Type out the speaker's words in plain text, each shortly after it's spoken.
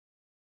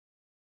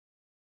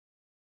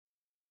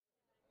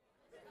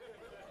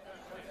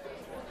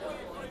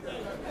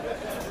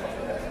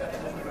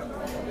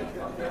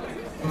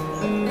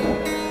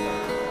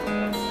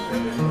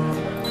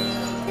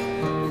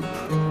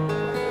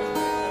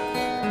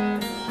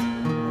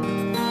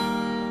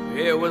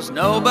It was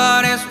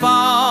nobody's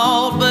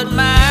fault but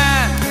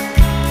mine.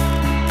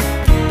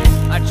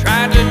 I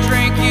tried to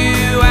drink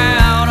you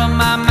out of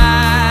my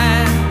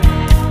mind.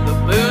 The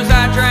booze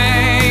I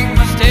drank,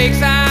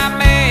 mistakes I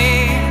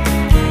made.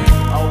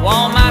 I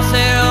want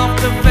myself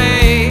to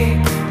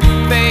fade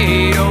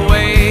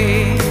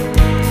away.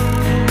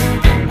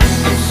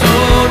 I'm so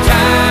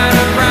tired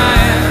of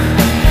crying.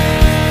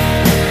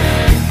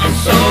 I'm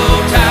so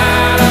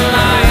tired of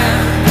lying.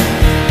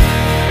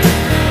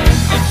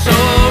 I'm so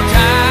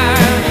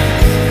tired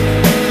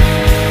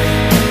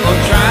of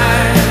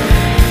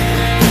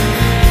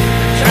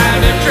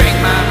trying to drink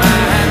my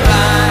mind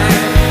blind.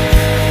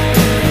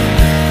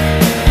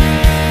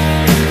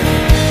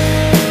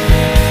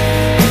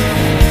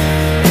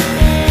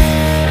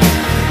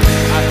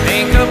 I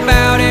think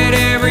about it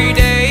every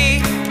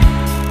day.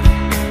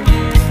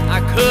 I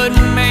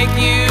couldn't make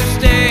you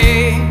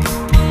stay.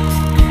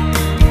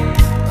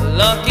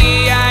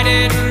 Lucky I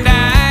didn't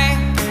die.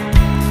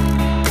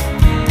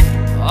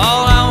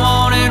 All I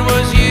wanted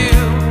was you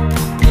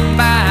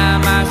by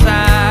my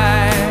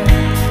side.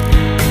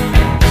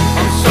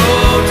 I'm so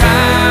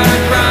tired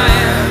of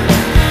crying.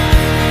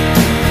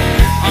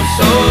 I'm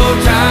so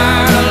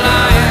tired of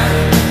lying.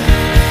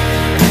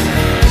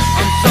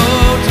 I'm so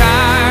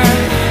tired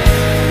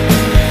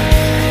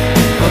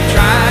of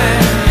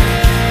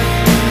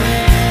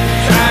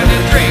trying to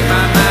drink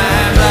my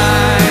mind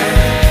blind.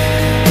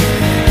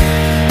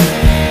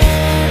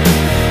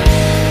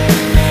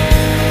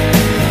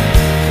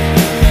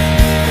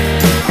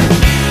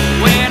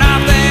 When I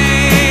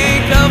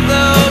think of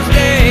those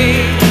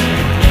days,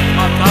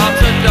 my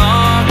thoughts are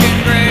dark and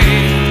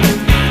gray.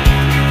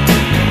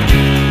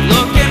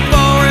 Looking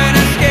for an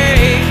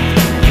escape,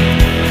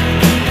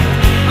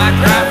 my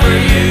cry for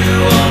you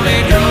only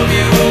drove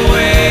you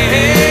away.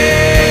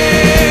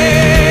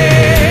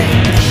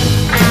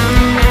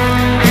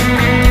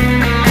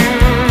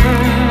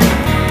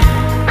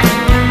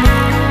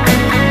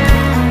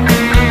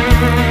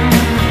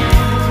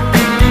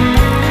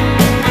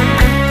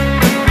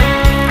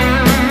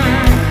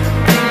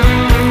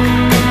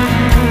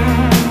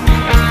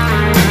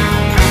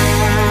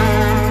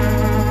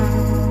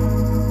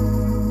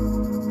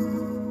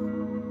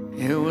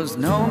 It was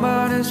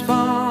nobody's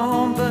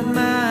fault but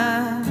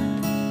mine.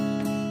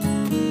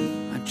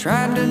 I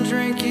tried to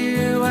drink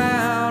you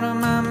out of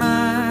my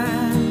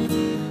mind.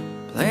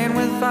 Playing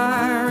with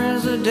fire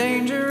is a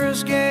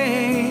dangerous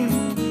game.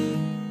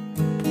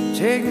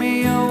 Take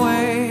me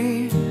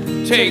away,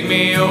 take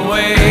me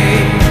away.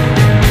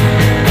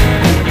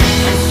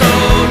 I'm so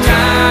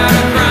tired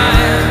of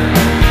crying.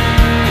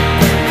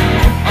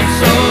 I'm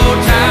so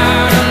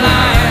tired of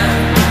lying.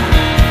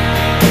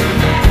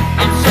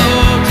 I'm so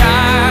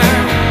tired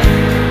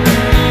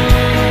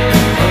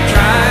of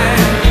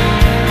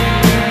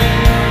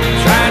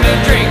trying to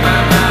drink my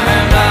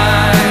mind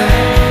blind.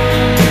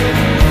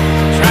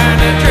 Trying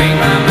to drink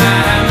my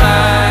mind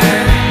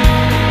blind.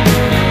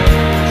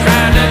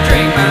 Trying to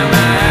drink my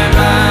mind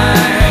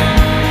blind.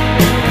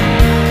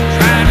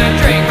 Trying to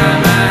drink my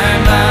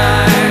mind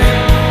blind.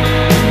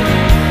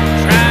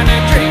 Trying to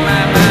drink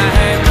my mind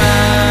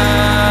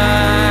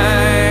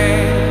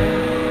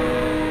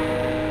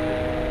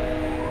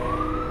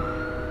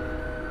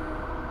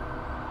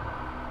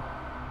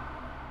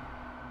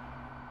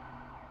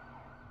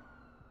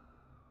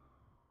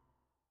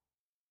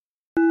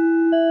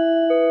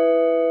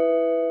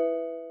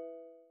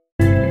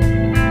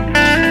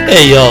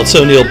Hey y'all, it's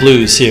O'Neill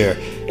Blues here.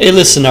 Hey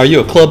listen, are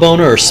you a club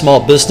owner or small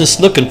business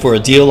looking for a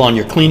deal on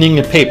your cleaning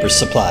and paper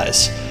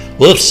supplies?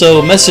 Well, if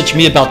so, message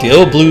me about the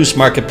O Blues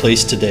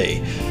Marketplace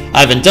today.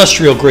 I have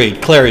industrial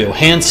grade Clario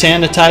hand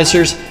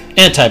sanitizers,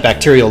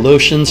 antibacterial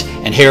lotions,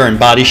 and hair and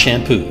body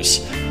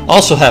shampoos.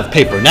 Also have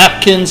paper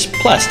napkins,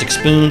 plastic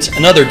spoons,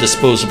 and other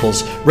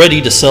disposables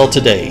ready to sell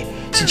today.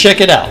 So check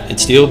it out,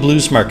 it's the O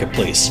Blues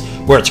Marketplace,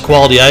 where it's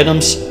quality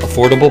items,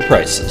 affordable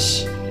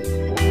prices.